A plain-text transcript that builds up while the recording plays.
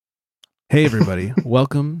Hey, everybody.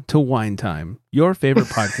 Welcome to Wine Time, your favorite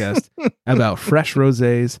podcast about fresh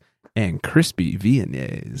rosés and crispy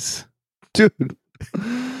Viennese. Dude,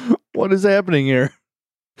 what is happening here?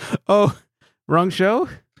 Oh, wrong show?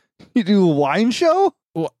 You do a wine show?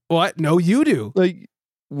 What? No, you do. Like,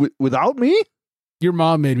 without me? Your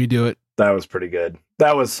mom made me do it. That was pretty good.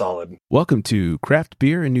 That was solid. Welcome to Craft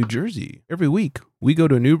Beer in New Jersey. Every week, we go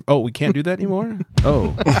to a new... Oh, we can't do that anymore?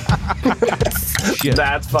 Oh. Shit.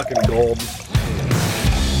 That's fucking gold.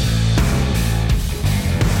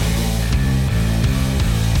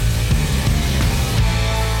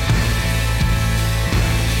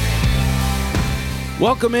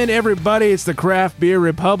 Welcome in, everybody. It's the Craft Beer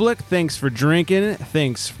Republic. Thanks for drinking.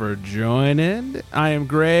 Thanks for joining. I am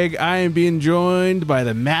Greg. I am being joined by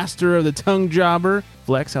the master of the tongue jobber,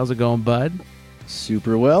 Flex. How's it going, bud?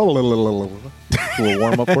 Super well. A little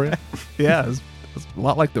warm up for you? Yeah, it's a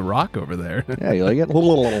lot like The Rock over there. Yeah, you like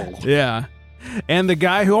it? Yeah. And the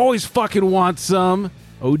guy who always fucking wants some,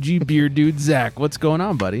 OG beer dude, Zach. What's going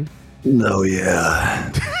on, buddy? No,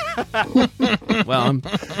 yeah. Well, I'm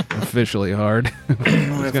officially hard.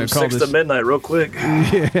 From 6 to midnight real quick.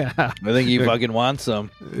 Yeah. I think you fucking want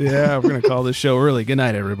some. Yeah, we're going to call this show early. Good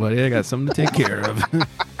night, everybody. I got something to take care of.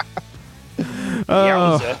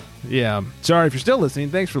 Yeah. Sorry if you're still listening.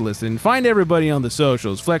 Thanks for listening. Find everybody on the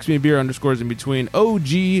socials. Flex Me Beer _ in between.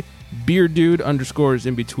 OG Beer Dude _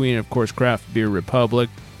 in between. Of course, Craft Beer Republic.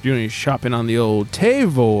 If you're doing any shopping on the old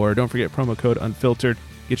Tavor, don't forget promo code Unfiltered.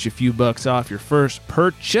 Get you a few bucks off your first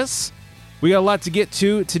purchase. We got a lot to get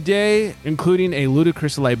to today, including a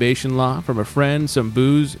ludicrous libation law from a friend, some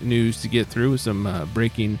booze news to get through, some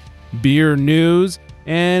breaking beer news,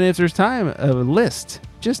 and if there's time, a list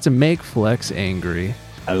just to make Flex angry.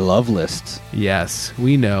 I love lists. Yes,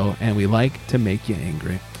 we know, and we like to make you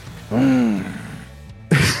angry.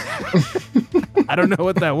 I don't know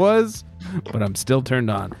what that was, but I'm still turned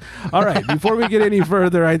on. All right, before we get any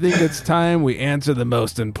further, I think it's time we answer the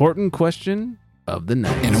most important question of the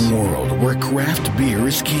night. In a world where craft beer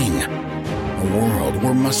is king, a world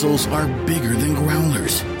where muscles are bigger than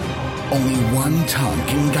growlers, only one tongue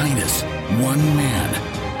can guide us. One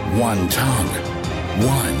man, one tongue,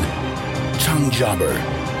 one tongue jobber.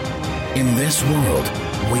 In this world,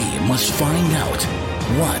 we must find out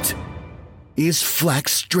what is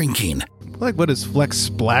Flex drinking. Like, what is Flex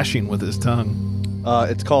splashing with his tongue?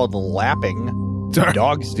 It's called lapping. Sorry.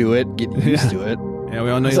 Dogs do it. Get used to it. Yeah, we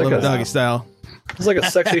all know It's you like love a- doggy style. It's like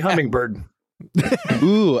a sexy hummingbird.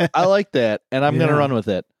 Ooh, I like that, and I'm gonna Yeah. run with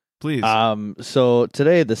it. Please. So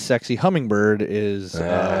today the sexy hummingbird is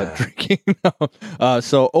drinking.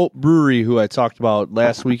 So Oat Brewery, who I talked about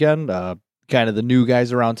last weekend, kind of the new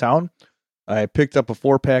guys around town. I picked up a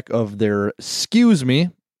 4-pack of their Excuse Me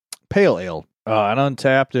Pale Ale. On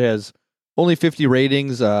Untapped, it has only 50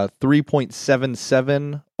 ratings,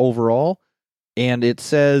 3.77 overall, and it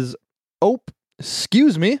says, "Oh,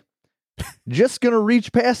 excuse me, just gonna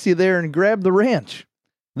reach past you there and grab the ranch.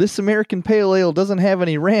 This American Pale Ale doesn't have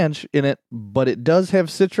any ranch in it, but it does have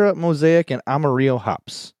Citra, Mosaic, and Amarillo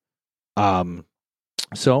hops."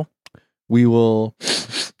 So we will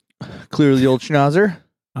clear the old schnauzer,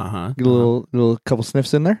 get a little couple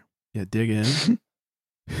sniffs in there. Yeah, dig in.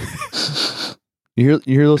 You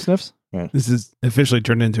hear those sniffs? Yeah. This is officially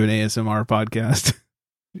turned into an ASMR podcast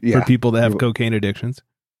for people that have cocaine addictions.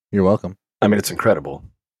 You're welcome. I mean, it's incredible.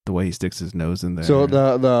 The way he sticks his nose in there. So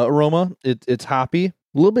the aroma, it's hoppy, a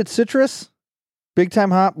little bit citrus, big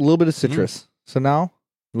time hop, a little bit of citrus. So now,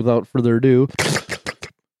 without further ado,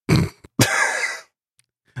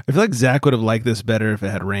 I feel like Zach would have liked this better if it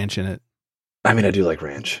had ranch in it. I mean, I do like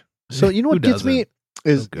ranch. so you know Who what gets me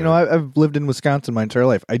is, So good. you know, I've lived in Wisconsin my entire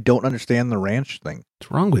life. I don't understand the ranch thing.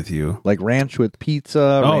 What's wrong with you? Like ranch with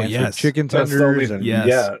pizza, Oh, ranch yes. with chicken That's the tenders, only- and Yes.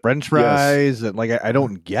 Yeah. French fries, and like I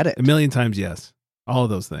don't get it. A million times yes. All of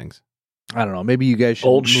those things. I don't know. Maybe you guys should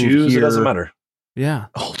Old move shoes, here. it doesn't matter. Yeah.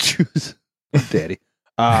 Old shoes, daddy.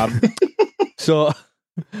 So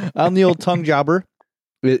on the old tongue jobber,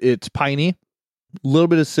 it's piney, a little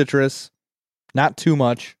bit of citrus, not too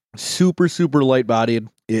much. Super light bodied.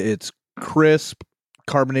 It's crisp,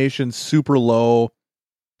 carbonation super low,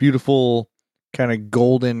 beautiful kind of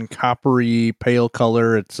golden coppery pale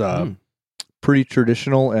color. It's pretty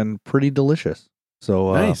traditional and pretty delicious.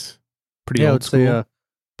 So Nice. Pretty yeah, I old would school. say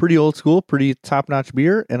pretty old school, pretty top notch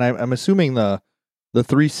beer. And I'm assuming the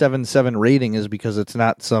 3.77 rating is because it's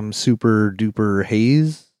not some super duper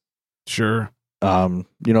haze. Sure. You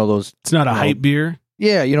know those. It's not a you know, hype beer.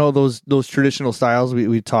 Yeah, you know those traditional styles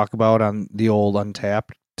we talk about on the old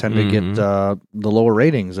Untapped tend to get the lower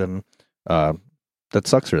ratings, and that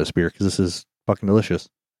sucks for this beer because this is fucking delicious.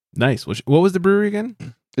 Nice. What was the brewery again?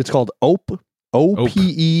 It's called OPE.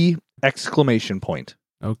 OPE exclamation point.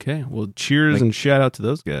 Okay. Well, cheers and shout out to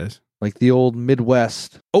those guys. Like the old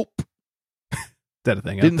Midwest. OPE. Is that a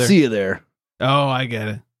thing out Didn't there? see you there. Oh, I get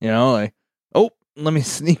it. You know, like, oh, let me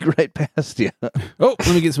sneak right past you. Oh,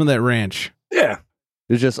 let me get some of that ranch. Yeah.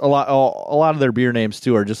 There's just a lot of their beer names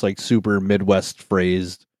too are just like super Midwest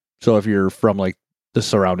phrased. So if you're from like the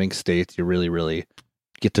surrounding states, you really, really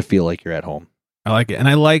get to feel like you're at home. I like it. And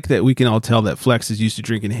I like that we can all tell that Flex is used to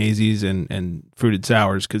drinking hazies and fruited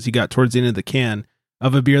sours because he got towards the end of the can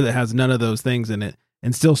of a beer that has none of those things in it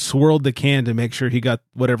and still swirled the can to make sure he got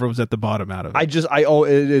whatever was at the bottom out of it.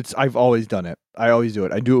 I've always done it. I always do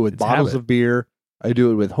it. I do it with It's bottles habit. of beer. I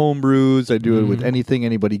do it with home brews. I do it with anything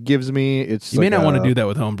anybody gives me. It's You may not want to do that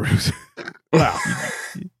with home brews. Well,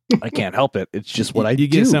 I can't help it. It's just what I do. You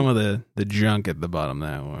get some of the junk at the bottom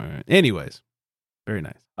now. Anyways, very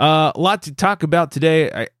nice. A lot to talk about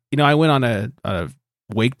today. I went on a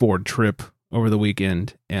wakeboard trip over the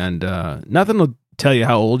weekend, and nothing will tell you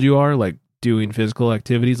how old you are, like doing physical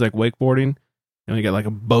activities like wakeboarding. And we got like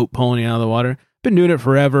a boat pulling you out of the water. Been doing it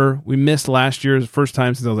forever. We missed last year's first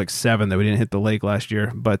time since I was like 7 that we didn't hit the lake last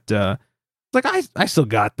year. But like I still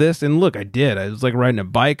got this, and look, I did. I was like riding a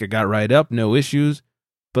bike. I got right up, no issues.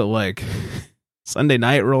 But like Sunday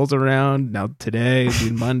night rolls around. Now today,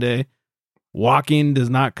 being Monday, walking does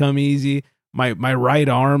not come easy. My right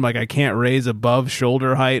arm, like I can't raise above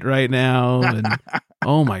shoulder height right now. And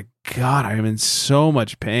oh my God, I am in so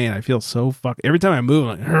much pain. I feel so every time I move,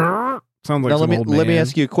 I'm like, sounds like Now some old man. let me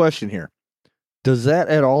ask you a question here. Does that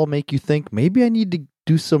at all make you think maybe I need to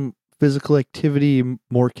do some physical activity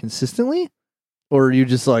more consistently? Or are you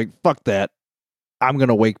just like, fuck that, I'm going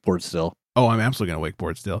to wakeboard still? Oh, I'm absolutely going to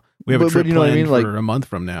wakeboard still. We have a But trip you know what I planned mean? for Like, a month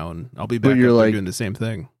from now, and I'll be back up you're there like- doing the same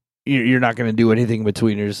thing. You're not going to do anything in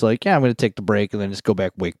between. You're just like, yeah, I'm going to take the break and then just go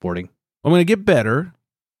back wakeboarding. I'm going to get better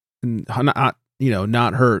and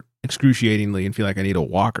not hurt excruciatingly and feel like I need a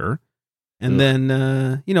walker. And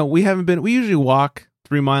then, we usually walk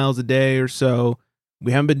 3 miles a day or so.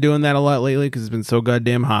 We haven't been doing that a lot lately because it's been so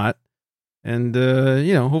goddamn hot. And,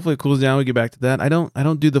 hopefully it cools down. We get back to that. I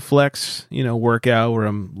don't do the flex, workout where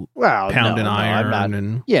I'm pounding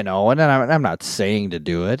iron. and I'm not saying to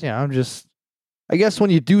do it. I guess when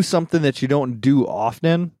you do something that you don't do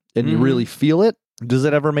often and you really feel it, does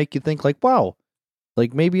it ever make you think like, wow,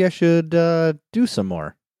 like maybe I should do some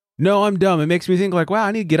more? No, I'm dumb. It makes me think like, wow,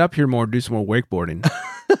 I need to get up here more, do some more wakeboarding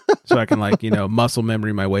so I can muscle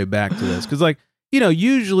memory my way back to this. Cause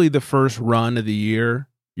usually the first run of the year,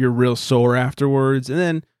 you're real sore afterwards. And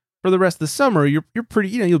then for the rest of the summer, you're pretty,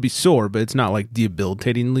 you'll be sore, but it's not like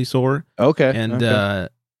debilitatingly sore. Okay. And,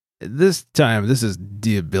 this time, this is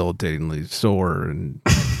debilitatingly sore, and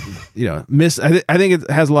I think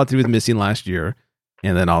it has a lot to do with missing last year,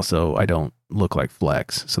 and then also I don't look like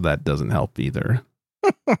Flex, so that doesn't help either.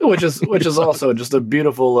 which is also just a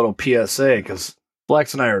beautiful little PSA because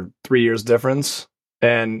Flex and I are 3 years difference,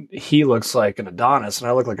 and he looks like an Adonis, and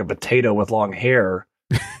I look like a potato with long hair,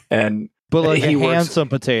 but like a handsome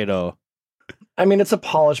potato. I mean, it's a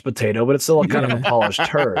polished potato, but it's still kind of a polished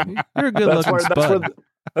turd. You're a good looking spud.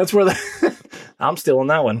 That's where I'm stealing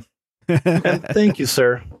that one. And thank you,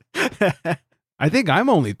 sir. I think I'm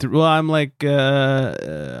only I'm like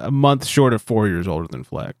a month short of 4 years older than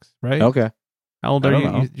Flex, right? Okay. How old are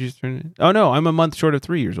you? You just turned. Oh no, I'm a month short of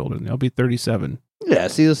 3 years older than you. I'll be 37. Yeah,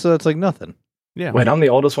 see, so that's like nothing. Yeah. Wait, I'm the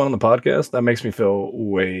oldest one on the podcast? That makes me feel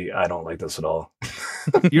I don't like this at all.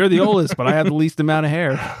 You're the oldest, but I have the least amount of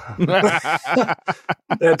hair.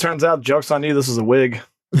 It turns out, joke's on you, this is a wig.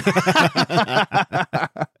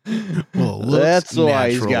 Well, that's why natural.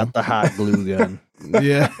 he's got the hot glue gun.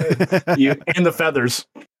 Yeah. And the feathers.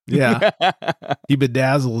 Yeah. He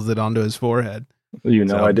bedazzles it onto his forehead.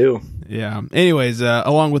 I do. Yeah. Anyways,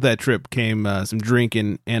 along with that trip came some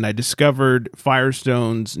drinking, and I discovered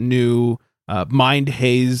Firestone's new Mind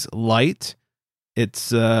Haze Light.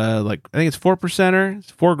 It's I think it's 4%er.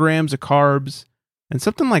 It's 4 grams of carbs and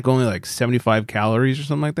something like only like 75 calories or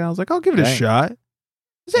something like that. I was like, I'll give it a shot.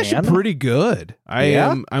 It's actually pretty good.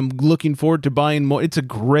 I'm looking forward to buying more. It's a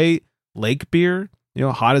great lake beer.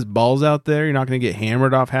 Hot as balls out there. You're not going to get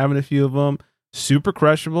hammered off having a few of them. Super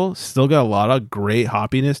crushable. Still got a lot of great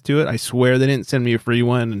hoppiness to it. I swear they didn't send me a free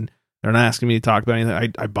one, and they're not asking me to talk about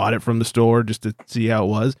anything. I bought it from the store just to see how it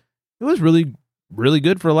was. It was really, really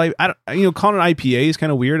good for a light. Calling it IPA is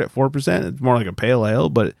kind of weird at 4%. It's more like a pale ale,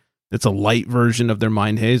 but it's a light version of their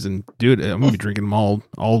Mind Haze. And dude, I'm gonna be drinking them all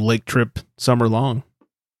lake trip summer long.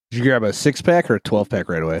 Did you grab a 6-pack or a 12-pack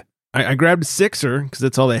right away? I grabbed a 6er because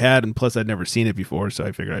that's all they had, and plus I'd never seen it before, so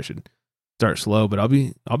I figured I should start slow. But I'll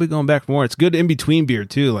be going back for more. It's good in between beer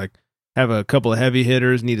too. Like have a couple of heavy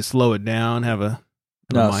hitters, need to slow it down, have a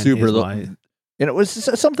super Haze low. Light. And it was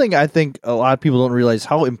something I think a lot of people don't realize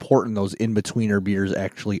how important those in-betweener beers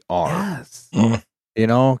actually are. Yes. You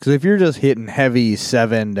know, because if you're just hitting heavy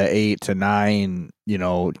 7 to 8 to 9, you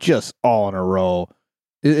know, just all in a row,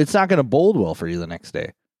 it's not going to bode well for you the next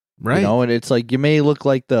day. Right. You know, and it's like you may look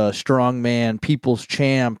like the strongman people's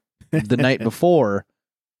champ the night before,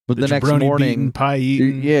 but the next jabroni morning, beating, pie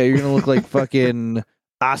eating. you're going to look like fucking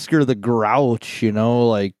Oscar the Grouch, you know,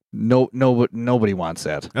 like nobody wants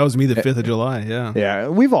that. That was me the 5th of July. Yeah. Yeah,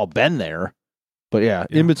 we've all been there. But yeah.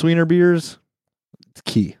 In-betweener beers, it's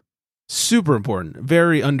key. Super important.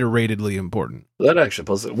 Very underratedly important. That actually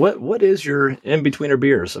poses what is your in-betweener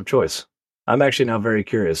beers of choice? I'm actually now very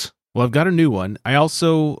curious. Well, I've got a new one. I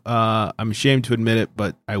also, I'm ashamed to admit it,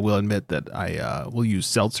 but I will admit that I will use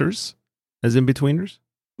seltzers as in-betweeners.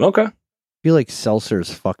 Okay. I feel like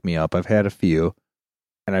seltzers fuck me up. I've had a few,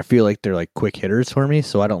 and I feel like they're like quick hitters for me,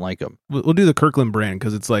 so I don't like them. We'll do the Kirkland brand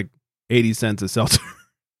because it's like 80 cents a seltzer.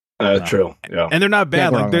 True. Yeah. And they're not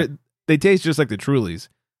bad. Can't go wrong They taste just like the Trulies.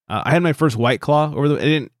 I had my first White Claw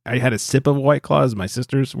I had a sip of White Claw as my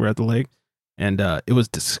sisters were at the lake, and it was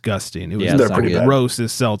disgusting. It was they're the pretty bad.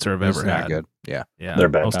 grossest seltzer I've It's ever not had. good. Yeah. Yeah, They're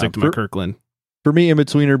bad. I'll stick to my Kirkland. For me,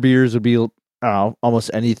 in-betweener beers would be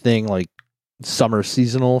almost anything like summer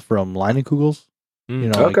seasonal from Leinenkugel's. You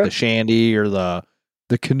know, like Okay. the Shandy or the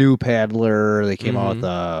canoe paddler. They came out with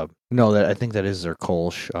that I think that is their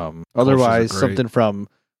Kolsch. Otherwise, great. something from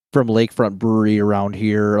Lakefront Brewery around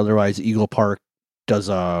here. Otherwise, Eagle Park does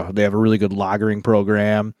they have a really good lagering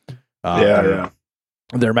program.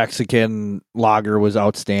 Their Mexican lager was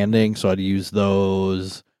outstanding, so I'd use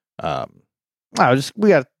those. We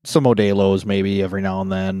got some Modelo's maybe every now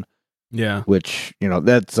and then. Yeah. Which, you know,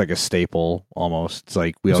 that's like a staple almost. It's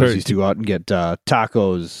like we always used to go out and get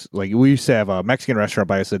tacos. Like we used to have a Mexican restaurant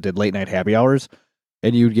by us that did late night happy hours,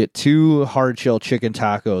 and you'd get 2 hard shell chicken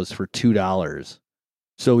tacos for $2.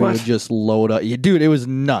 So we would just load up. Dude, it was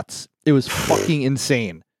nuts. It was fucking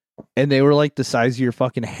insane. And they were like the size of your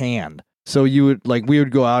fucking hand. So we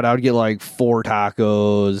would go out, I would get like 4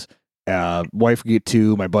 tacos, wife would get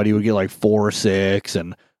 2, my buddy would get like 4 or 6,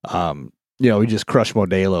 and we just crush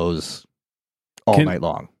Modelo's all night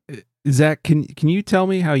long. Zach, can you tell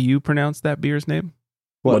me how you pronounce that beer's name?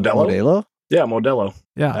 What, Modelo? Yeah, Modelo.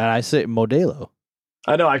 Yeah. And I say Modelo.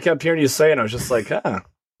 I know. I kept hearing you say it. And I was just like,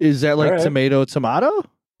 Is that like All right. tomato?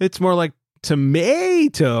 It's more like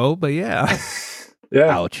tomato, but yeah.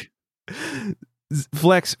 yeah. Ouch.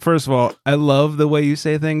 Flex, first of all, I love the way you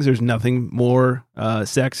say things. There's nothing more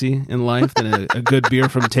sexy in life than a good beer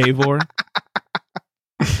from Tavor.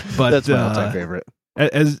 But That's my all-time favorite.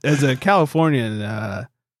 As a Californian,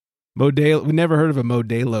 Modelo, we never heard of a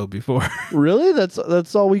Modelo before. Really?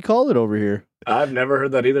 That's all we call it over here. I've never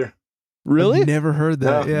heard that either. Really? I've never heard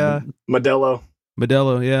that. No. Yeah. Modelo.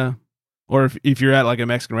 Modelo, yeah. Or if you're at like a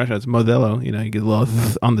Mexican restaurant, it's Modelo. You know, you get a little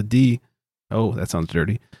on the D. Oh, that sounds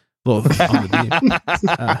dirty. A little on the D.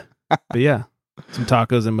 But yeah, some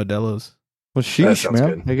tacos and Modelos. Well, sheesh, sounds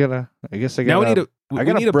man. good. I guess I Now we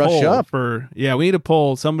gotta. need a brush poll up. we need a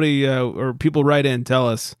poll. Somebody or people write in, tell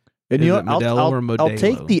us. And Is you know it what? Modelo or I'll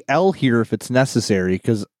take Modelo? the L here if it's necessary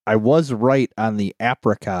because I was right on the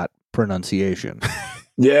apricot pronunciation.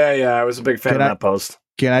 Yeah. I was a big fan Can of I- that post.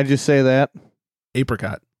 Can I just say that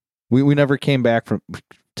Apricot. we never came back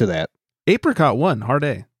to that? Apricot won. Hard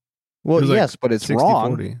A. Well, It was like yes, but it's 60-40.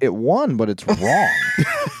 wrong. It won, but it's wrong.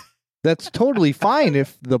 That's totally fine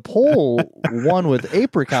if the poll won with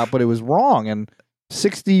apricot, but it was wrong, and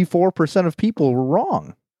 64% of people were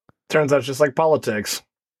wrong. Turns out it's just like politics.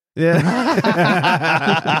 Yeah.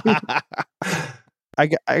 I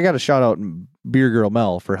got to shout out Beer Girl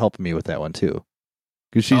Mel for helping me with that one too,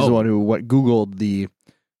 because she's the one who Googled the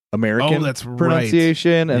American that's right.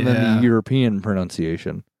 pronunciation and then Yeah. the European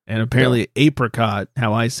pronunciation. And apparently apricot,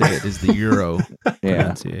 how I say it, is the Euro Yeah,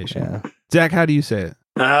 pronunciation. yeah. Zach, how do you say it?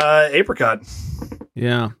 Apricot.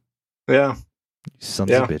 Yeah. Yeah. Sons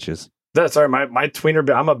Yeah. of bitches. That's sorry. My tweener.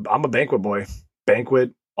 I'm a banquet boy.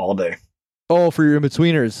 Banquet all day. Oh, for your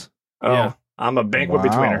in-betweeners. Oh, Yeah. I'm a banquet Wow.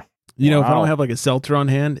 betweener. You know, if I Wow. don't have like a seltzer on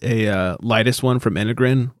hand, a lightest one from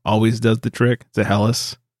Enegren always does the trick. It's a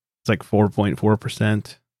Helles. It's like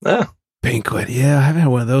 4.4%. Yeah. Banquet. Yeah, I haven't had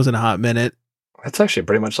one of those in a hot minute. That's actually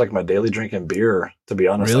pretty much like my daily drinking beer. To be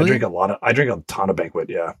honest, Really? I drink a ton of Banquet.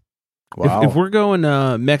 Yeah, Wow. If we're going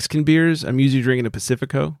Mexican beers, I'm usually drinking a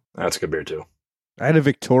Pacifico. that's a good beer too. I had a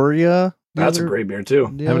Victoria. the That's a other- great beer too.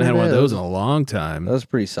 the Haven't other had one of day. those in a long time. That was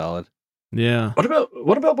pretty solid. Yeah.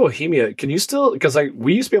 What about Bohemia? Can you still? Because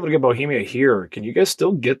we used to be able to get Bohemia here. Can you guys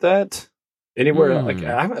still get that anywhere? Hmm. Like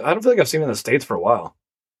I don't feel like I've seen it in the States for a while.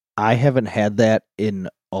 I haven't had that in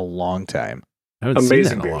a long time. I haven't Amazing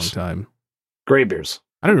seen that in a long beers. time. Great beers.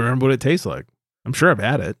 I don't even remember what it tastes like. I'm sure I've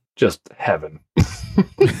had it. Just heaven.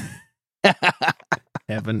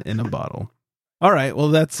 Heaven in a bottle. All right. Well,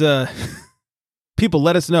 that's people.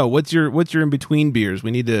 Let us know what's your in between beers.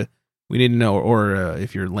 We need to know. Or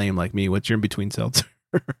if you're lame like me, what's your in between seltzer?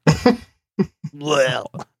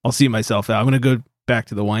 Well, I'll see myself out. I'm gonna go back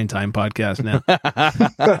to the Wine Time podcast now.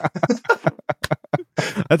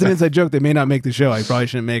 That's an inside joke. They may not make the show. I probably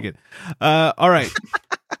shouldn't make it. All right.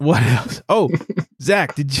 What else? Oh,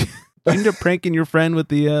 Zach, did you end up pranking your friend with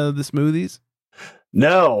the smoothies?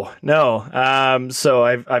 No. So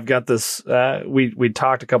I've got this. We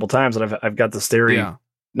talked a couple times, and I've got this theory. Yeah.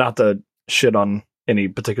 Not to shit on any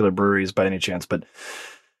particular breweries by any chance, but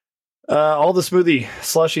all the smoothie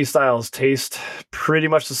slushy styles taste pretty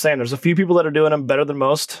much the same. There's a few people that are doing them better than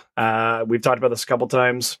most. We've talked about this a couple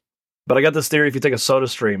times, but I got this theory: if you take a Soda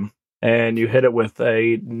Stream and you hit it with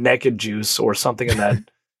a Naked Juice or something in that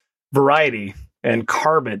variety and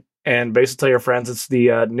carb it, and basically tell your friends it's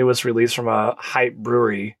the newest release from a hype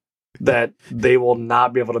brewery, that they will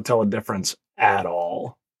not be able to tell a difference at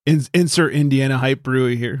all. Insert Indiana hype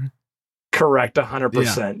brewery here. Correct,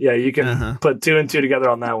 100%. Yeah, you can put 2 and 2 together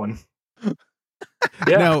on that one.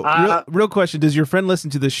 Yeah. Now, real question: does your friend listen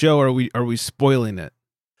to the show, or are we spoiling it?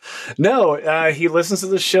 No, he listens to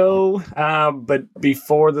the show, but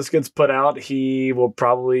before this gets put out, he will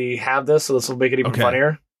probably have this, so this will make it even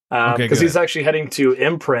funnier. Because he's actually heading to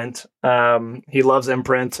Imprint. He loves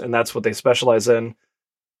Imprint, and that's what they specialize in.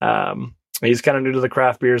 He's kind of new to the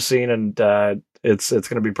craft beer scene, and it's going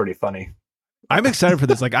to be pretty funny. I'm excited for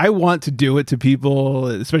this. Like, I want to do it to people,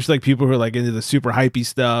 especially like people who are like into the super hypey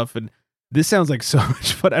stuff. And this sounds like so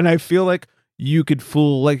much fun. And I feel like you could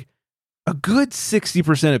fool like a good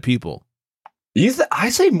 60% of people.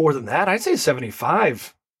 I say more than that. I'd say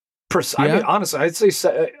 75%. I mean, honestly, I'd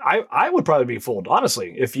say I would probably be fooled.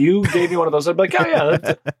 Honestly, if you gave me one of those, I'd be like, oh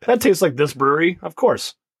yeah, that tastes like this brewery. Of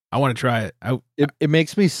course. I want to try it. It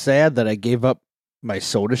makes me sad that I gave up my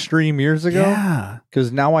Soda Stream years ago. Yeah.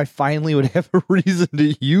 Because now I finally would have a reason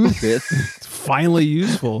to use it. It's finally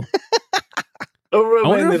useful.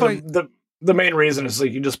 The main reason is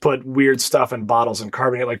like you just put weird stuff in bottles and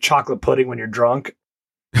carbonate like chocolate pudding when you're drunk,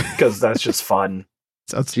 because that's just fun.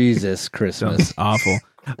 Sounds Jesus Christmas. awful.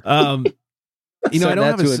 I don't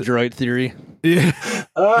have a droid theory. Yeah.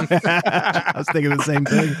 I was thinking the same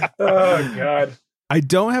thing. Oh God. I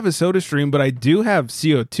don't have a Soda Stream, but I do have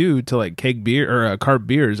CO2 to like keg beer or carb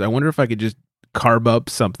beers. I wonder if I could just carb up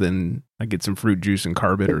something. I get some fruit juice and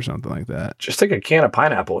carb it or something like that. Just take a can of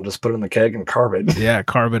pineapple and just put it in the keg and carb it. Yeah,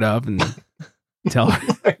 carb it up and tell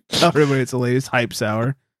everybody it's the latest hype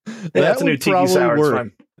sour. That's a new tiki sour. It's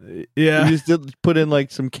fine. Yeah, you just put in like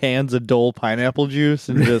some cans of Dole pineapple juice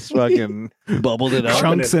and just fucking bubbled it up,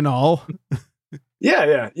 chunks and all.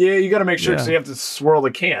 Yeah. You got to make sure because you have to swirl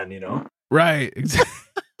the can. Right.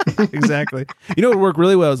 Exactly. You know what would work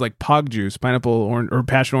really well is like Pog juice, pineapple or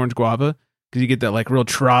passion orange guava, because you get that like real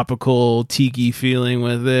tropical tiki feeling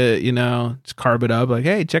with it. Just carb it up. Like,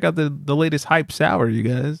 hey, check out the latest hype sour, you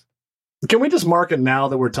guys. Can we just mark it now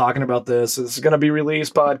that we're talking about this? It's going to be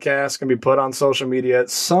released podcast, going to be put on social media.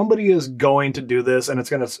 Somebody is going to do this, and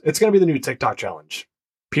it's going to be the new TikTok challenge.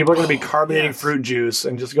 People are going to be carbonating fruit juice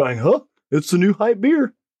and just going, huh, it's the new hype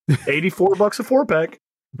beer. $84 a 4-pack.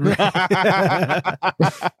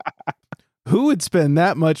 Who would spend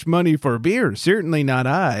that much money for beer? Certainly not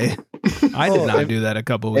I. I did not do that a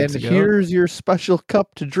couple weeks ago. And here's your special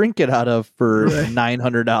cup to drink it out of for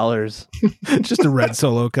 $900. Just a red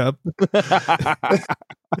Solo cup.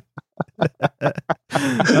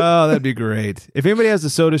 Oh, that'd be great. If anybody has a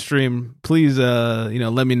Soda Stream, please,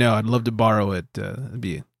 let me know. I'd love to borrow it. It'd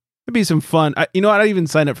be some fun. I'd even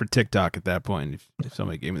sign up for TikTok at that point if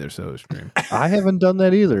somebody gave me their Soda Stream. I haven't done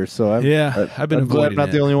that either, so I've been I'm glad I'm not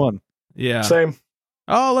the only one. Yeah. Same.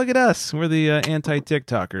 Oh, look at us. We're the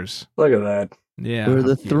anti-TikTokers. Look at that. Yeah. We're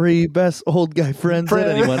the 3 best old guy friends that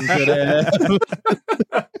anyone could have.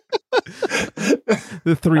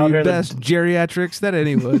 The 3 best geriatrics that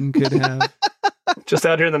anyone could have. Just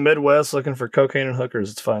out here in the Midwest looking for cocaine and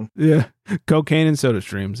hookers. It's fun. Yeah. Cocaine and Soda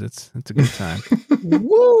Streams. It's a good time.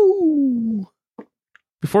 Woo!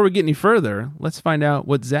 Before we get any further, let's find out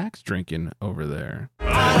what Zach's drinking over there.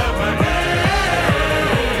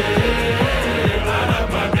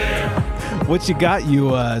 What you got,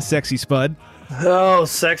 you sexy spud? Oh,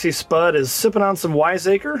 sexy spud is sipping on some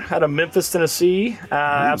Wiseacre out of Memphis, Tennessee.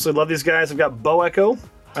 Absolutely love these guys. I've got Bo Echo.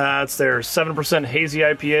 It's their 7% hazy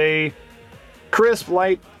IPA. Crisp,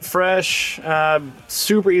 light, fresh,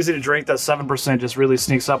 super easy to drink. That 7% just really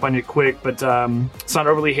sneaks up on you quick, but it's not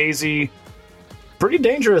overly hazy. Pretty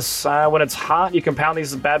dangerous. When it's hot, you can pound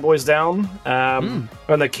these bad boys down. And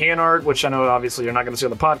the can art, which I know obviously you're not going to see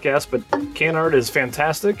on the podcast, but can art is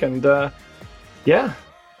fantastic. And yeah,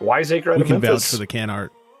 Wiseacre out We of can vouch Memphis. for the can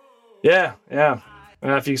art. Yeah.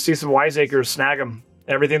 If you see some Wiseacres, snag them.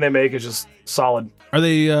 Everything they make is just solid. Are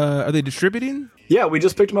they distributing? Yeah, we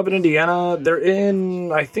just picked them up in Indiana. They're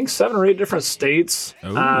in, I think, 7 or 8 different states.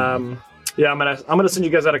 Ooh. Yeah, I'm gonna send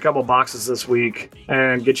you guys out a couple boxes this week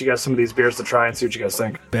and get you guys some of these beers to try and see what you guys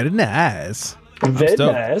think. Very nice. Very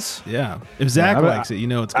stoked. nice. Yeah. If Zach I'm- likes it, you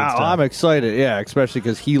know it's good stuff. I'm excited. Yeah, especially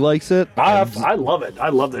because he likes it. I love it. I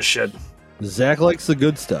love this shit. Zach likes the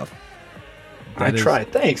good stuff. I That is- try.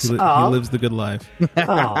 Thanks. He Aw. lives the good life.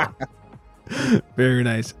 Aw. Very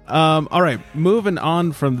nice. All right, moving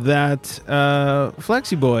on from that.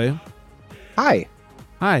 Flexi Boy, Hi.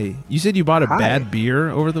 hi. You said you bought a Hi. bad beer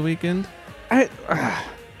over the weekend?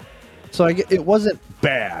 So it wasn't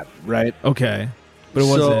bad, right? Okay. But it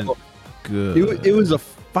So, wasn't good. It was a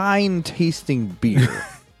fine tasting beer,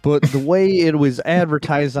 but the way it was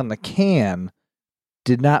advertised on the can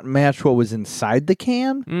did not match what was inside the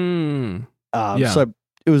can. Yeah. So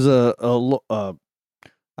it was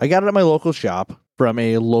I got it at my local shop from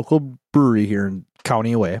a local brewery here in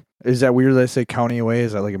County Away. Is that weird that I say County Away?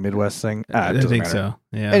 Is that like a Midwest thing? It I doesn't think matter.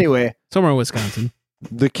 so. Yeah. Anyway, Somewhere in Wisconsin.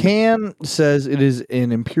 the can says it is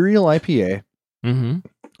an Imperial IPA, Mm-hmm.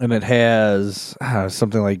 and it has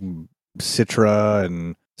something like Citra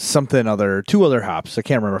and something other, 2 other hops. I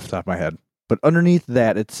can't remember off the top of my head. But underneath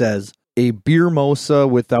that, it says a beer mosa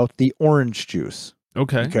without the orange juice.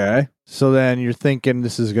 Okay. Okay. So then you're thinking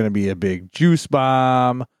this is going to be a big juice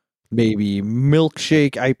bomb, maybe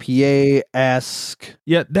milkshake IPA-esque.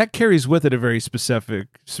 Yeah, that carries with it a very specific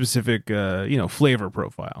flavor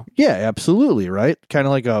profile. Yeah, absolutely, right? Kind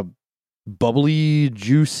of like a bubbly,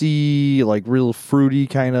 juicy, like real fruity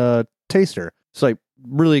kind of taster. So like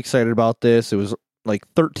really excited about this. It was like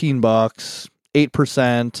 $13,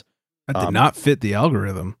 8%. That did not fit the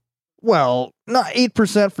algorithm. Well, not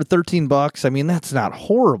 8% for $13. I mean, that's not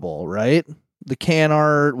horrible, right? The can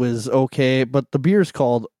art was okay, but the beer's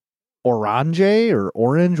called Orange or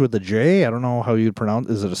Orange with a J. I don't know how you'd pronounce.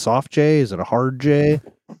 Is it a soft J? Is it a hard J?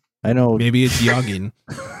 I know. Maybe it's yogging.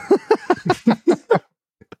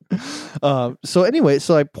 So anyway,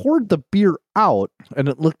 so I poured the beer out, and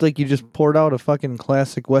it looked like you just poured out a fucking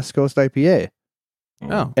classic West Coast IPA.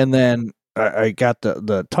 Oh. And then I got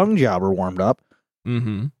the tongue jobber warmed up,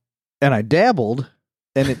 Mm-hmm. and I dabbled,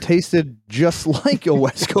 and it tasted just like a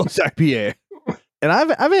West Coast IPA. And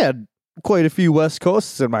I've had quite a few West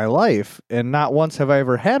Coasts in my life, and not once have I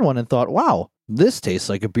ever had one and thought, wow, this tastes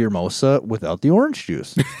like a beer mosa without the orange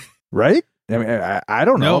juice. Right? I mean, I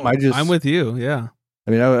don't know. No, I'm with you. Yeah.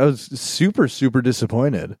 I mean, I was super, super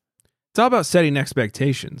disappointed. It's all about setting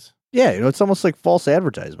expectations. Yeah, it's almost like false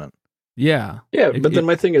advertisement. Yeah. Yeah, but then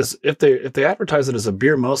my thing is, if they advertise it as a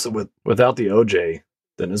beer mosa without the OJ,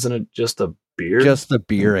 then isn't it just a beer? Just the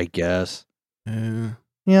beer, I guess.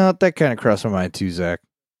 Yeah, that kind of crossed my mind too, Zach.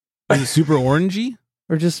 Is it super orangey?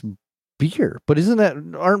 Or just beer. But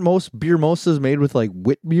aren't most beer mosas made with like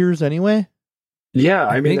wit beers anyway? Yeah,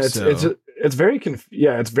 I mean, think so. it's very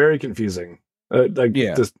it's very confusing.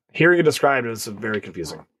 Yeah. Just hearing it described is very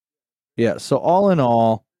confusing. Yeah, so all in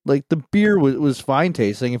all, like the beer was fine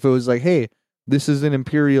tasting. If it was like, hey, this is an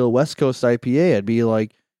Imperial West Coast IPA, I'd be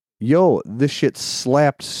like, yo, this shit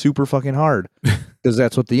slapped super fucking hard. Because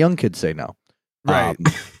that's what the young kids say now. Right.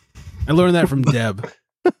 I learned that from Deb.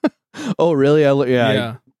 Oh, really?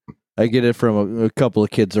 Yeah. I get it from a couple of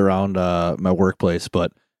kids around my workplace,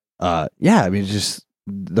 but yeah, I mean, just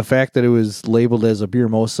the fact that it was labeled as a beer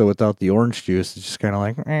mosa without the orange juice is just kind of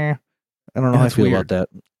like, I don't know how I That's feel weird. about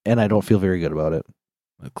that, and I don't feel very good about it.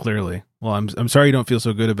 Clearly. Well, I'm sorry you don't feel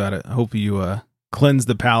so good about it. I hope you cleanse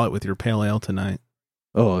the palate with your pale ale tonight.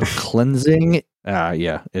 Oh, cleansing? I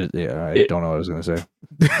don't know what I was going to say.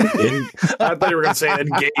 I thought you were going to say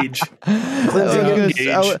engage.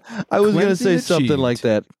 I was going to Cleansing say something achieved. like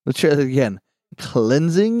that. Let's try that again.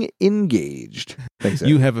 Cleansing engaged. Thanks, Zach.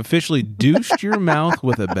 You have officially douched your mouth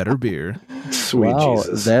with a better beer. Sweet wow,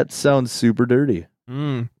 Jesus. that sounds super dirty,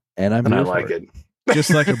 and I'm and I here for like it. Just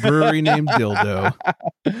like a brewery named Dildo.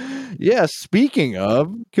 Yeah, speaking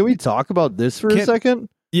of, can we talk about this for a Can't- second?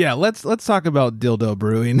 Yeah, let's talk about Dildo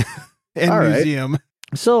Brewing and All right. Museum.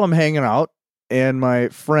 So I'm hanging out, and my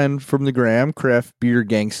friend from the gram, Craft Beer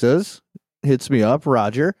Gangstas, hits me up,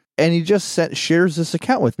 Roger, and he just shares this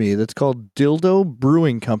account with me that's called Dildo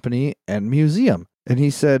Brewing Company and Museum. And he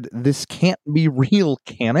said, this can't be real,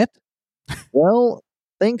 can it? Well,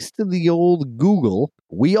 thanks to the old Google,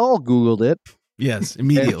 we all Googled it. Yes, And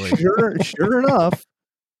immediately. sure enough,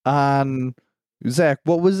 on Zach,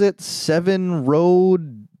 what was it? 7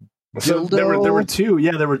 Road So there were two.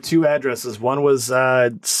 Yeah, there were 2 addresses. One was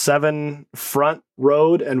 7 Front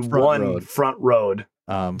Road and Front 1 Road. Front Road.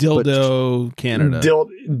 Dildo, Canada.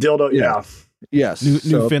 Dildo. Yeah. Yes.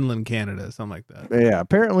 Newfoundland, Canada, something like that. Yeah,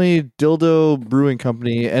 apparently Dildo Brewing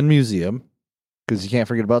Company and Museum, because you can't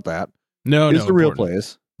forget about that, is the real important.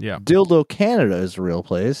 place. Yeah. Dildo Canada is the real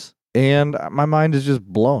place. And my mind is just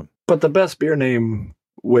blown. But the best beer name,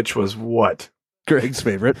 which was what? Greg's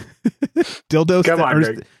favorite. Dildo Come on, or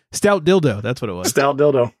Greg. Stout Dildo. That's what it was. Stout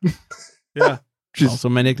Dildo. Yeah. Just Also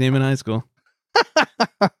my nickname in high school.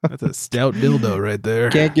 That's a stout dildo right there.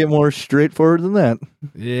 can't get more straightforward than that.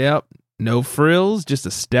 Yep. No frills, just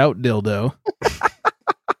a stout dildo.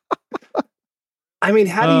 I mean,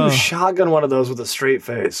 how do Oh. you shotgun one of those with a straight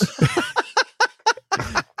face?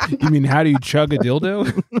 You mean how do you chug a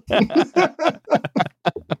dildo?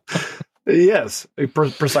 Yes,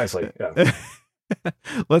 precisely. Yeah.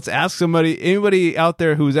 Let's ask anybody out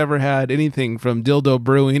there who's ever had anything from Dildo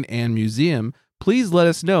Brewing and Museum, please let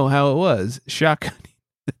us know how it was. Shotgunning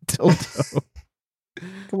the dildo.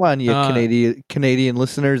 Come on, you Canadian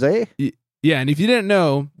listeners, eh? Yeah, and if you didn't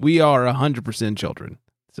know, we are 100% children.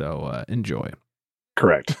 So enjoy.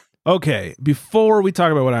 Correct. Okay, before we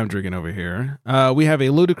talk about what I'm drinking over here, we have a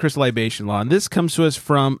ludicrous libation law, and this comes to us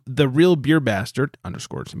from the real beer bastard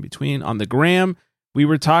 _ in between on the gram. We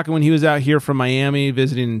were talking when he was out here from Miami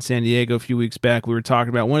visiting in San Diego a few weeks back. We were talking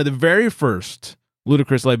about one of the very first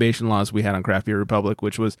ludicrous libation laws we had on Craft Beer Republic,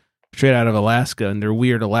 which was straight out of Alaska and their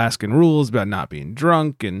weird Alaskan rules about not being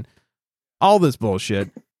drunk and all this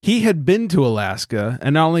bullshit. He had been to Alaska,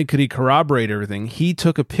 and not only could he corroborate everything, he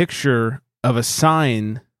took a picture of a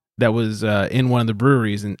sign that was in one of the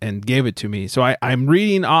breweries and gave it to me. So I'm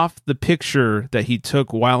reading off the picture that he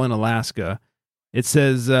took while in Alaska. It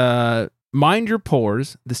says, mind your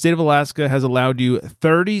pores. The state of Alaska has allowed you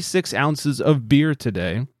 36 ounces of beer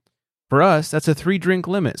today. For us, that's a 3-drink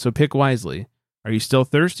limit, so pick wisely. Are you still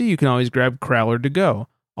thirsty? You can always grab Crowler to go.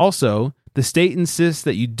 Also, the state insists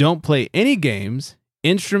that you don't play any games,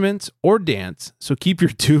 instruments, or dance, so keep your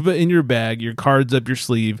tuba in your bag, your cards up your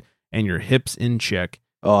sleeve, and your hips in check.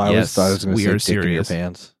 Oh, I Yes, thought I was going we to are say dick in your serious.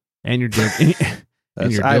 pants. And your drink,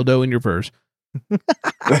 and your I- dildo in your purse.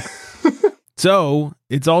 So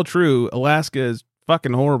it's all true. Alaska is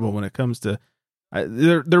fucking horrible when it comes to.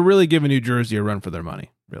 They're really giving New Jersey a run for their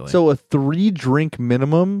money. Really. So a 3-drink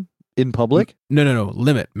minimum in public? no.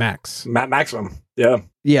 Limit max. Maximum. Yeah.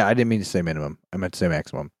 Yeah, I didn't mean to say minimum. I meant to say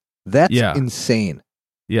maximum. That's Yeah. insane.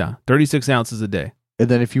 Yeah, 36 ounces a day. And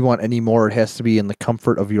then if you want any more, it has to be in the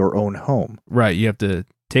comfort of your own home. Right. You have to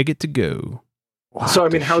take it to go. So I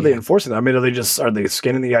What mean, the how are they shit? enforcing that? I mean, are they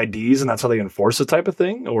scanning the IDs and that's how they enforce the type of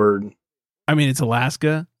thing? Or I mean, it's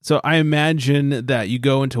Alaska. So I imagine that you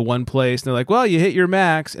go into one place and they're like, well, you hit your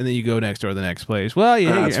max. And then you go next door to the next place. Well, you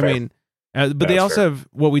hit That's I fair. mean, but they That's also fair. have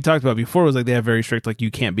what we talked about before was like they have very strict, like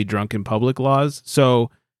you can't be drunk in public laws. So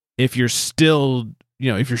if you're still,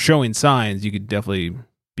 if you're showing signs, you could definitely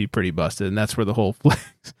be pretty busted. And that's where the whole flex.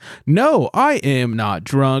 No, I am not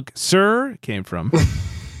drunk, sir, came from.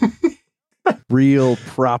 Real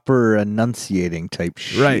proper enunciating type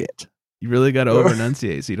shit. Right. You really got to over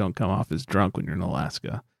enunciate so you don't come off as drunk when you're in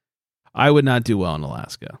Alaska. I would not do well in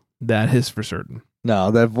Alaska. That is for certain.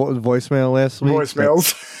 No, that voicemail last week.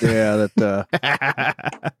 voicemails?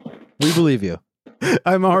 We believe you.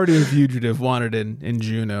 I'm already a fugitive wanted in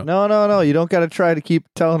Juneau. No. You don't got to try to keep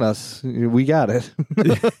telling us. We got it.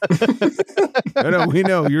 No, we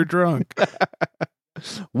know you're drunk.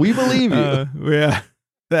 We believe you. Yeah,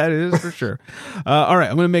 that is for sure. All right,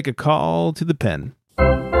 I'm going to make a call to the pen.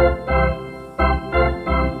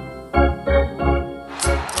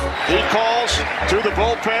 He calls to the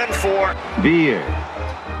bullpen for beer.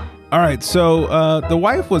 All right, so the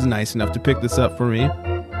wife was nice enough to pick this up for me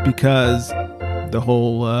because the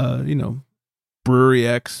whole, Brewery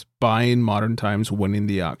X buying Modern Times, winning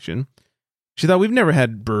the auction. She thought, we've never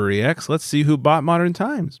had Brewery X. Let's see who bought Modern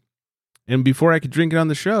Times. And before I could drink it on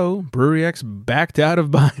the show, Brewery X backed out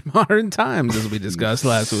of buying Modern Times, as we discussed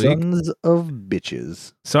last week. Sons of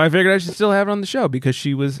bitches. So I figured I should still have it on the show because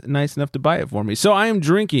she was nice enough to buy it for me. So I am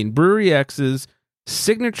drinking Brewery X's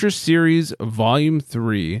Signature Series Volume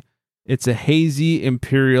 3. It's a hazy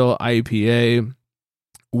Imperial IPA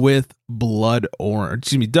with blood orange.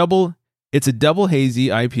 Excuse me, it's a double hazy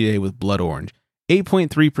IPA with blood orange.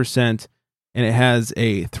 8.3%, and it has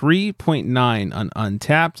a 3.9 on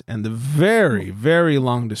Untapped, and the very, very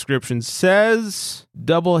long description says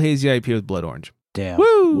double hazy IPA with blood orange. Damn.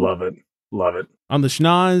 Woo! Love it. Love it. On the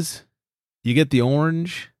schnoz, you get the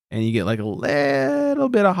orange, and you get like a little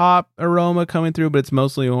bit of hop aroma coming through, but it's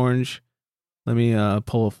mostly orange. Let me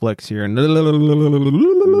pull a flex here.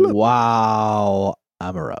 Wow.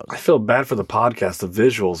 I'm aroused. I feel bad for the podcast. The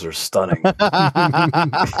visuals are stunning.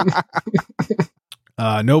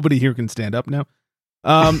 Nobody here can stand up now.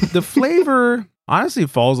 The flavor honestly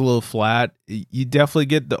falls a little flat. You definitely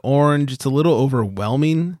get the orange. It's a little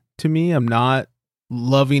overwhelming to me. I'm not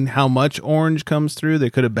loving how much orange comes through. They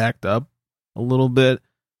could have backed up a little bit.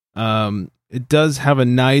 It does have a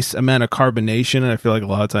nice amount of carbonation, and I feel like a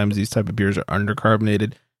lot of times these type of beers are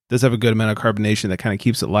undercarbonated. It does have a good amount of carbonation that kind of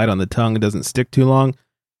keeps it light on the tongue. It doesn't stick too long.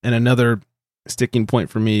 And another sticking point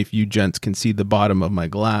for me, if you gents can see the bottom of my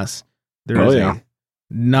glass, there is a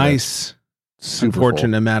nice,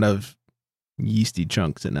 unfortunate amount of yeasty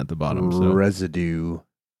chunks in at the bottom. So. Residue.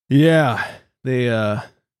 Yeah, they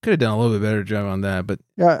could have done a little bit better job on that, but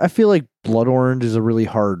yeah, I feel like blood orange is a really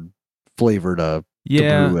hard flavor to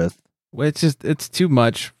brew with. It's too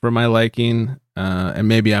much for my liking, and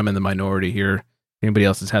maybe I'm in the minority here. If anybody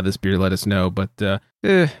else has had this beer, let us know. But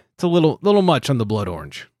it's a little much on the blood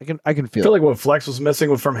orange. I can feel. I feel like what Flex was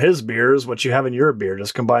missing from his beers, what you have in your beer.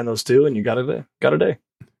 Just combine those two, and you got a day.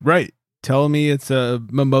 Right. Tell me it's a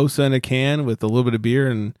mimosa in a can with a little bit of beer,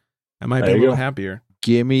 and I might be a little happier.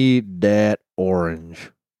 Give me that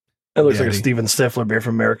orange. It looks like a Steven Stifler beer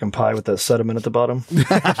from American Pie with that sediment at the bottom.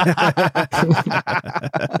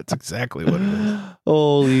 That's exactly what it is.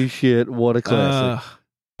 Holy shit, what a classic.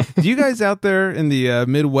 Do you guys out there in the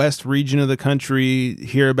Midwest region of the country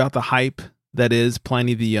hear about the hype that is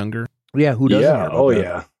Pliny the Younger? Yeah, who doesn't? Yeah, that? Okay,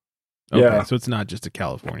 yeah. so it's not just a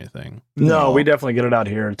California thing. No, we definitely get it out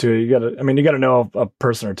here too. You got to know a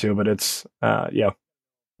person or two, but it's yeah.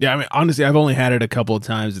 Yeah, I mean, honestly, I've only had it a couple of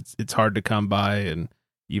times. It's hard to come by, and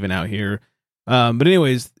even out here. But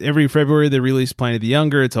anyways, every February they release Pliny the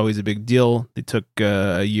Younger. It's always a big deal. They took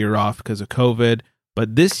a year off because of COVID,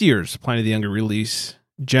 but this year's Pliny the Younger release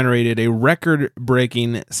generated a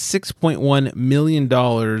record-breaking $6.1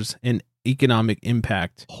 million in economic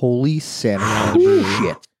impact. Holy Santa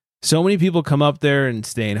shit. So many people come up there and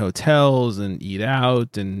stay in hotels and eat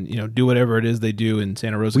out and do whatever it is they do in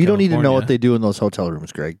Santa Rosa. We don't California. need to know what they do in those hotel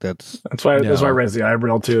rooms, Greg. That's why I raised the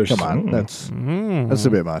eyebrow too. Come on, that's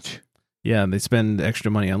a bit much. Yeah, and they spend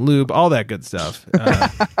extra money on lube, all that good stuff.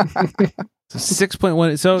 So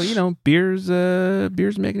 6.1. So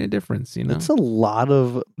beer's making a difference. That's a lot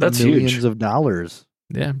of millions huge. of dollars.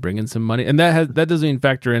 Yeah, bringing some money, and that doesn't even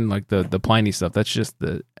factor in like the Pliny stuff. That's just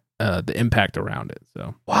the impact around it.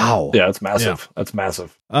 So wow, yeah, it's massive. Yeah. That's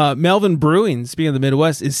massive. Melvin Brewing, speaking of the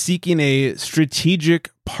Midwest, is seeking a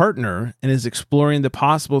strategic partner and is exploring the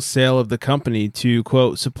possible sale of the company to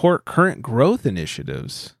quote support current growth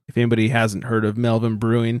initiatives. If anybody hasn't heard of Melvin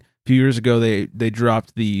Brewing, a few years ago they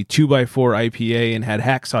dropped the 2x4 IPA and had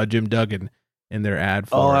Hacksaw Jim Duggan in their ad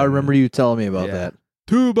for I remember you telling me about that.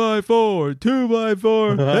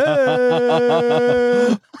 2x4.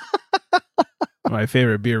 Hey! My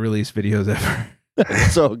favorite beer release videos ever.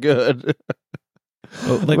 It's so good.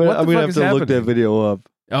 Like, what I'm gonna have to look that video up.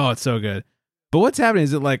 Oh, it's so good. But what's happening?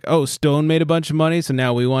 Is it like, Stone made a bunch of money, so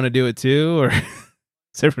now we want to do it too? Or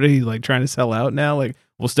is everybody like trying to sell out now? Like,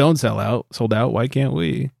 well, Stone sold out. Why can't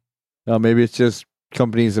we? Maybe it's just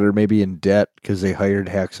companies that are maybe in debt because they hired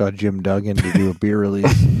Hacksaw Jim Duggan to do a beer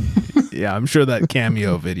release. Yeah, I'm sure that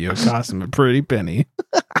cameo video cost him a pretty penny.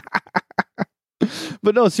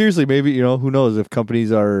 But no, seriously, maybe, who knows if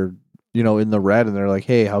companies are, in the red and they're like,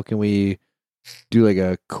 hey, how can we do like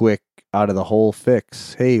a quick out of the hole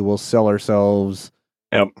fix? Hey, we'll sell ourselves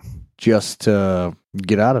just to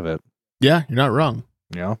get out of it. Yeah, you're not wrong.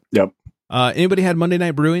 Yeah. Yep. Anybody had Monday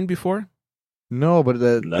Night Brewing before? No, but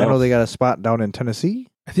I know they got a spot down in Tennessee.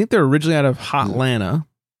 I think they're originally out of Hotlanta.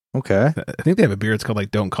 Okay. I think they have a beer. It's called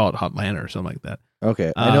like Don't Call It Hotlanta or something like that.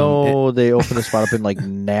 Okay. I know they opened a spot up in like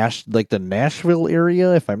the Nashville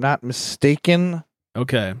area, if I'm not mistaken.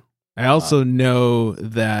 Okay. I also know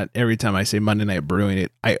that every time I say Monday Night Brewing,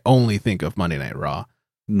 I only think of Monday Night Raw.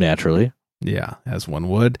 Naturally. Yeah, as one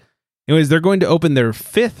would. Anyways, they're going to open their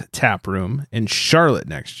 5th tap room in Charlotte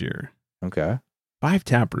next year. Okay. 5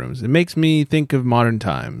 tap rooms. It makes me think of modern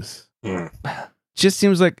times. Just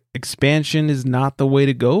seems like expansion is not the way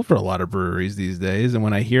to go for a lot of breweries these days. And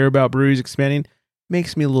when I hear about breweries expanding, it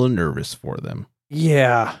makes me a little nervous for them.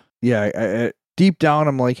 Yeah. Yeah. I, deep down,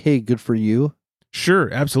 I'm like, hey, good for you.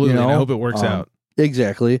 Sure, absolutely. And I hope it works out.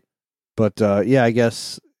 Exactly. But yeah, I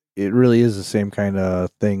guess it really is the same kind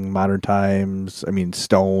of thing. Modern times. I mean,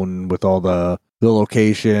 Stone with all the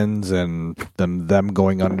locations and them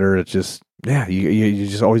going under. It's just, yeah, you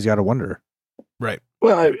just always got to wonder. Right.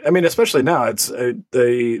 Well, I mean, especially now, it's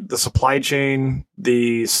the supply chain,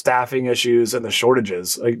 the staffing issues, and the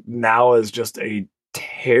shortages. Like now is just a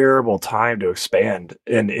terrible time to expand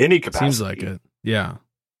in any capacity. Seems like it. Yeah,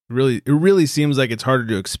 it really seems like it's harder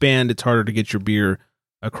to expand. It's harder to get your beer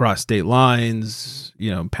across state lines.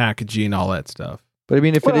 Packaging, all that stuff. But I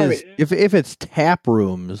mean, if if it's tap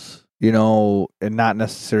rooms, and not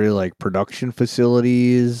necessarily like production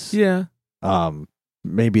facilities, Yeah,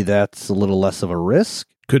 maybe that's a little less of a risk.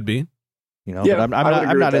 could be. Yeah, but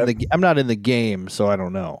I'm not in the game, so I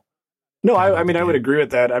don't know. No, I mean, I would agree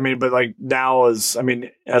with that. I mean, but like now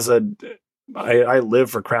I live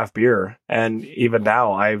for craft beer, and even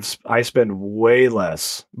now I spend way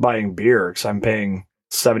less buying beer because I'm paying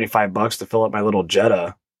 $75 to fill up my little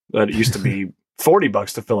Jetta that it used to be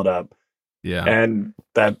 $40 to fill it up. Yeah, and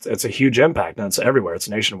it's a huge impact, and it's everywhere. It's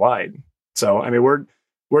nationwide. So I mean, we're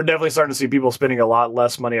definitely starting to see people spending a lot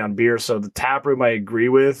less money on beer. So the tap room I agree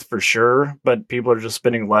with for sure, but people are just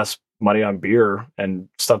spending less money on beer and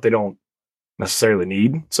stuff they don't necessarily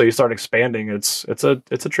need. So you start expanding. It's a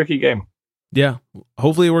tricky game. yeah.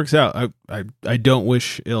 Hopefully it works out. I don't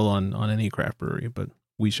wish ill on any craft brewery, but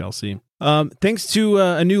we shall see. Thanks to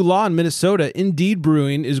a new law in Minnesota, Indeed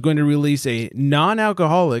Brewing is going to release a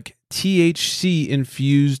non-alcoholic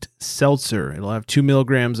THC-infused seltzer. It'll have 2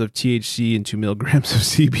 milligrams of THC and 2 milligrams of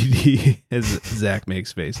CBD, as Zach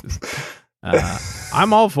makes faces.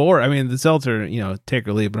 I'm all for it. I mean, the seltzer, take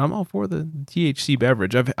or leave, but I'm all for the THC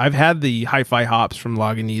beverage. I've had the Hi-Fi hops from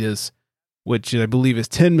Lagunitas, which I believe is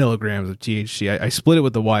 10 milligrams of THC. I split it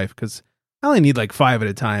with the wife because I only need like 5 at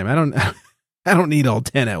a time. I don't need all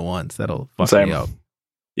 10 at once. That'll fuck me up.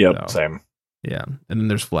 Yep, same. Yeah. And then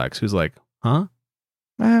there's Flex, who's like, huh?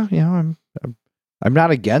 Well, I'm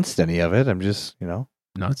not against any of it. I'm just,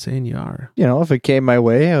 Not saying you are. if it came my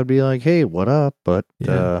way, I would be like, hey, what up? But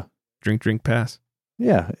Yeah. Drink, pass.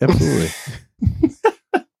 yeah, absolutely.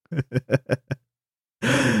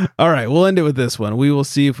 All right, we'll end it with this one. We will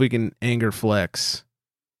see if we can anger Flex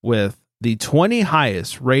with the 20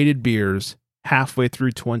 highest rated beers halfway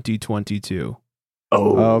through 2022.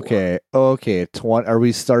 Oh, Okay. 20. Are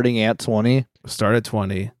we starting at 20? We'll start at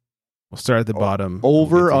 20. We'll start at the bottom.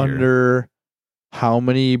 Over, We'll get to here. under how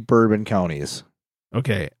many bourbon counties?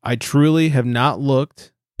 Okay, I truly have not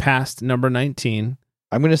looked past number 19.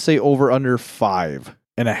 I'm going to say over, under 5.5.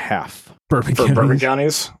 Bourbon for counties. bourbon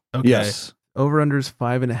counties. Okay. Yes. Over under is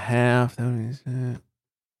 5.5.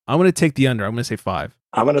 I'm going to take the under. I'm going to say 5.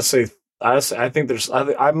 I'm gonna say I'm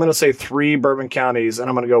gonna say 3 bourbon counties, and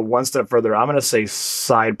I'm gonna go one step further. I'm gonna say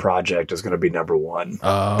Side Project is gonna be number 1.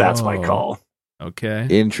 Oh, That's my call. Okay.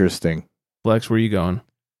 Interesting. Flex, where are you going?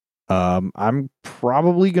 I'm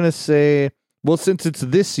probably going to say, well, since it's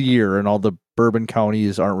this year and all the bourbon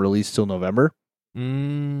counties aren't released till November,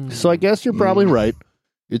 so I guess you're probably right.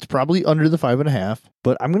 It's probably under the 5.5,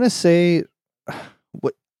 but I'm going to say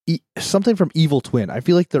something from Evil Twin. I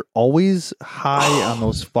feel like they're always high on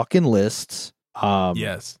those fucking lists.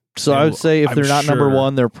 Yes. So I would say if I'm they're not number sure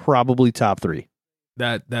 1, they're probably top 3.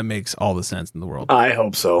 That makes all the sense in the world. I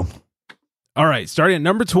hope so. All right, starting at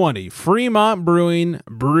number 20, Fremont Brewing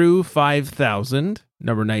Brew 5000.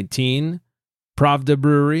 Number 19, Pravda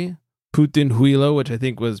Brewery, Putin Huilo, which I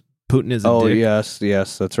think was Putin is a dick.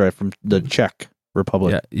 Yes, that's right, from the Czech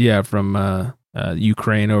Republic. Yeah, from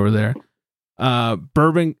Ukraine over there.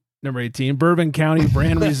 Bourbon, number 18, Bourbon County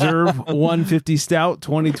Brand Reserve 150 Stout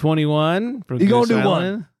 2021. You gonna do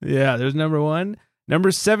one? Yeah, there's number 1.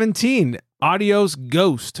 Number 17, Adios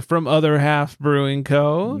Ghost from Other Half Brewing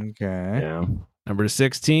Co. Okay. Yeah. Number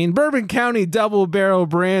 16, Bourbon County Double Barrel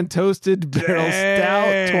Brand Toasted Barrel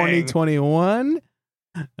Stout 2021.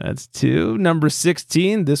 That's 2. Number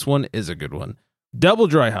 16, this one is a good one. Double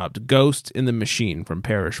Dry Hopped Ghost in the Machine from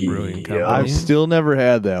Parish Brewing Yeah. Company. I've still never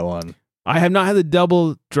had that one. I have not had the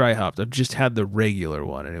double dry hopped. I've just had the regular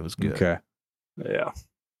one, and it was good. Okay. Yeah.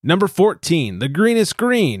 Number 14, The Greenest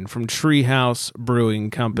Green from Treehouse Brewing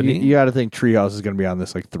Company. You got to think Treehouse is going to be on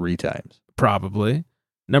this like 3 times. Probably.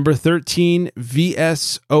 Number 13,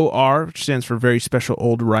 VSOR, which stands for Very Special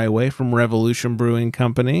Old Rye from Revolution Brewing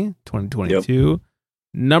Company, 2022. Yep.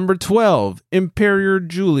 Number 12, Emperor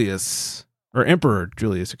Julius,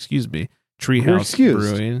 excuse me, Treehouse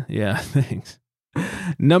Brewing. Yeah, thanks.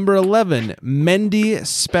 Number 11, Mendy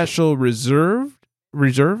Special Reserve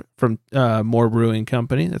from Moore Brewing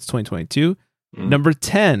Company. That's 2022. Number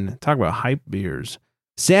 10, talk about hype beers.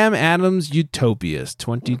 Sam Adams Utopias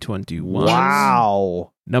 2021.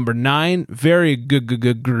 Wow. Number 9, Very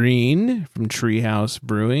Good Green from Treehouse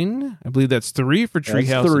Brewing. I believe that's 3 for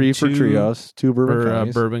Treehouse. That's 3 for Treehouse. 2 Bourbon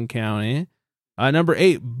Counties. Bourbon County. Number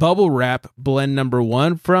 8, Bubble Wrap Blend number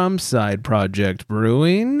 1 from Side Project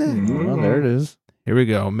Brewing. Oh, there it is. Here we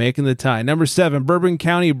go, making the tie. Number 7, Bourbon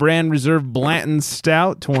County Brand Reserve Blanton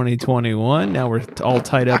Stout 2021. Now we're all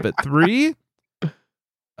tied up at 3.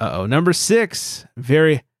 Number 6,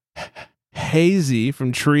 very hazy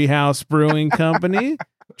from Treehouse Brewing Company.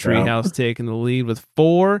 Treehouse taking the lead with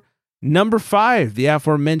 4. Number 5, the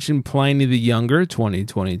aforementioned Pliny the Younger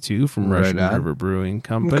 2022 from Russian River Brewing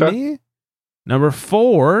Company. Okay. Number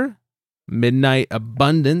 4, Midnight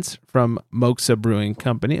Abundance from Moxa Brewing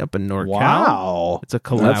Company up in NorCal. Wow. It's a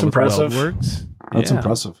collab That's with impressive. WeldWorks. That's Yeah.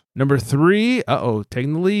 impressive. Number 3,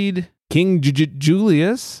 taking the lead, King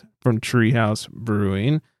Julius from Treehouse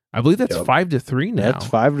Brewing. I believe that's 5-3 now. That's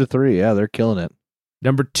 5-3. Yeah, they're killing it.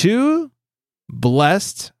 Number 2,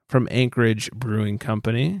 Blessed from Anchorage Brewing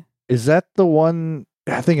Company. Is that the one?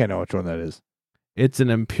 I think I know which one that is. It's an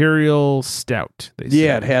Imperial Stout. They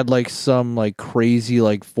Yeah, say. it had like some like crazy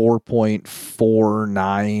like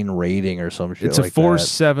 4.49 rating or some shit. It's a like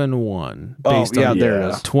 4.71 that. based Oh, yeah, on there it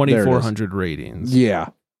is. 2,400 ratings. Yeah.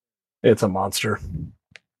 It's a monster.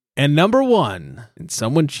 And number 1, and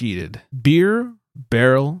someone cheated, Beer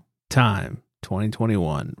Barrel Time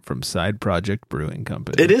 2021 from Side Project Brewing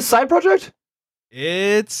Company. It is Side Project?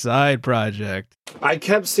 It's Side Project. I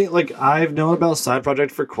kept seeing, like, I've known about Side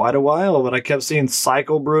Project for quite a while, but I kept seeing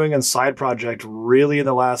Cycle Brewing and Side Project really in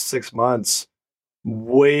the last 6 months.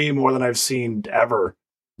 Way more than I've seen ever.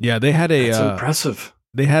 Yeah, they had It's impressive.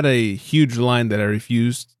 They had a huge line that I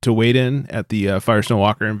refused to wait in at the Firestone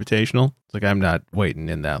Walker Invitational. It's like, I'm not waiting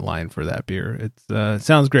in that line for that beer. It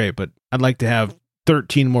sounds great, but I'd like to have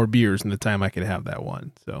 13 more beers in the time I could have that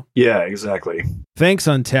one. So Yeah, exactly. thanks,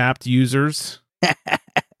 Untapped users.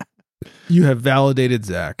 You have validated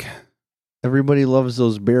Zach. Everybody loves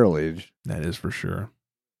those barrel aged. That is for sure.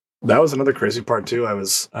 That was another crazy part, too. I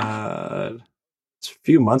was, a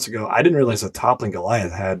few months ago, I didn't realize that Toppling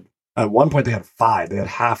Goliath had, at one point they had 5. They had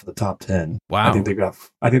half of the top 10. Wow. I think they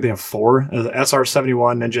have 4.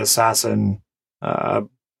 SR71, Ninja Assassin,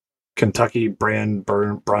 Kentucky brand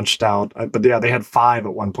brunch stout. But yeah, they had 5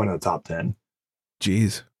 at one point in the top 10.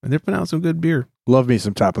 Jeez. And they're putting out some good beer. Love me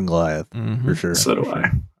some Toppling Goliath Mhm. for sure. So do I.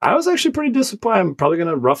 I was actually pretty disappointed. I'm probably going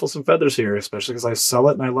to ruffle some feathers here, especially because I sell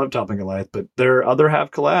it and I love Toppling Goliath. But their other half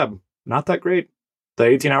collab, not that great. The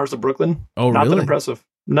 18 Hours of Brooklyn, Oh, not really? that impressive.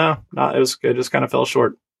 No, not. It just kind of fell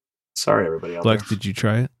short. Sorry, everybody out Flex, there. did you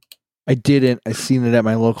try it? I didn't. I seen it at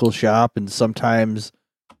my local shop, and sometimes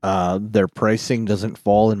their pricing doesn't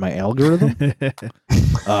fall in my algorithm.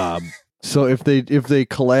 So if they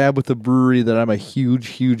collab with a brewery that I'm a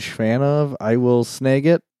huge fan of, I will snag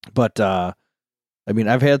it. But I mean,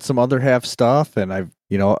 I've had some other half stuff, and I'm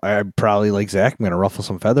probably like Zach, I'm gonna ruffle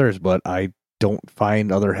some feathers, but I don't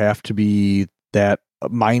find other half to be that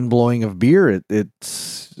mind blowing of beer.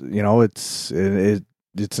 It's an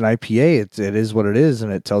IPA. It is what it is,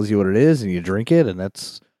 and it tells you what it is, and you drink it, and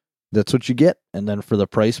that's what you get. And then for the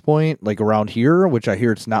price point, like around here, which I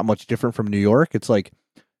hear it's not much different from New York, it's like,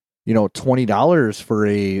 $20 for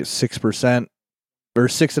a 6% or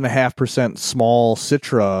 6.5% small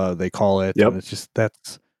Citra, they call it. Yep. And it's just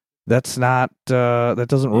that's not that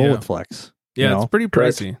doesn't roll Yeah. with Flex. Yeah, it's pretty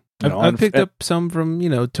Correct. pricey. You know, I've and- picked up some from,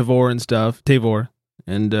 Tavor and stuff,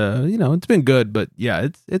 and it's been good, but yeah,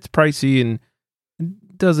 it's pricey and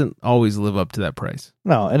it doesn't always live up to that price.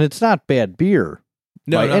 No, and it's not bad beer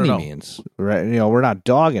by not any at all. means, right? We're not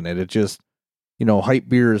dogging it. It just, hype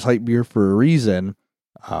beer is hype beer for a reason.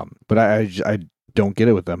 But I don't get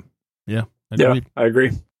it with them. Yeah, Agreed. I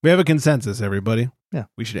agree. We have a consensus, everybody. Yeah.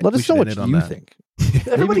 We should Let we us should know end what it on you that. think.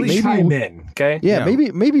 Everybody maybe- chime in, okay? Yeah,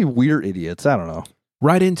 Yeah. maybe we're idiots. I don't know.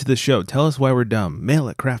 Right into the show. Tell us why we're dumb. Mail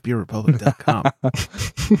at craftbeerrepublic.com.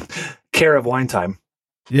 Care of Wine Time.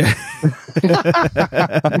 Yeah.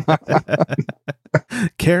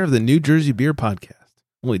 Care of the New Jersey Beer Podcast.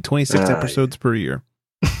 Only 26 episodes per year.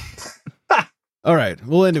 All right.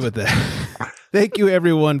 We'll end it with that. Thank you,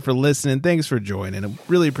 everyone, for listening. Thanks for joining. I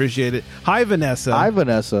really appreciate it. Hi, Vanessa. Hi,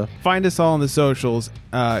 Vanessa. Find us all on the socials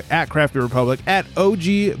at Craft Beer Republic, at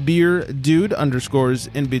OG Beer Dude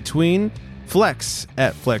 _ in between. Flex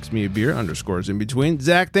at Flex Me Beer _ in between.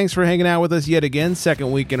 Zach, thanks for hanging out with us yet again.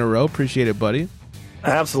 Second week in a row. Appreciate it, buddy.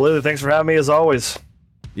 Absolutely. Thanks for having me as always.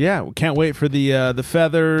 Yeah, we can't wait for the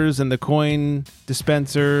feathers and the coin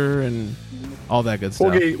dispenser and all that good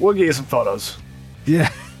stuff. We'll get you some photos. Yeah,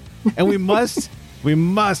 and we must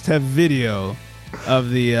have video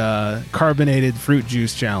of the carbonated fruit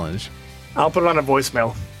juice challenge. I'll put it on a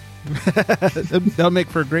voicemail. That'll make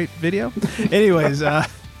for a great video. Anyways,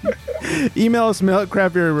 Email us, mail at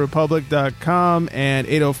craftbeerrepublic.com and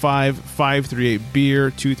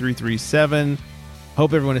 805-538-BEER-2337.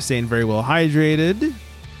 Hope everyone is staying very well hydrated.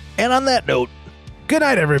 And on that note, Good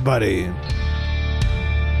night, everybody.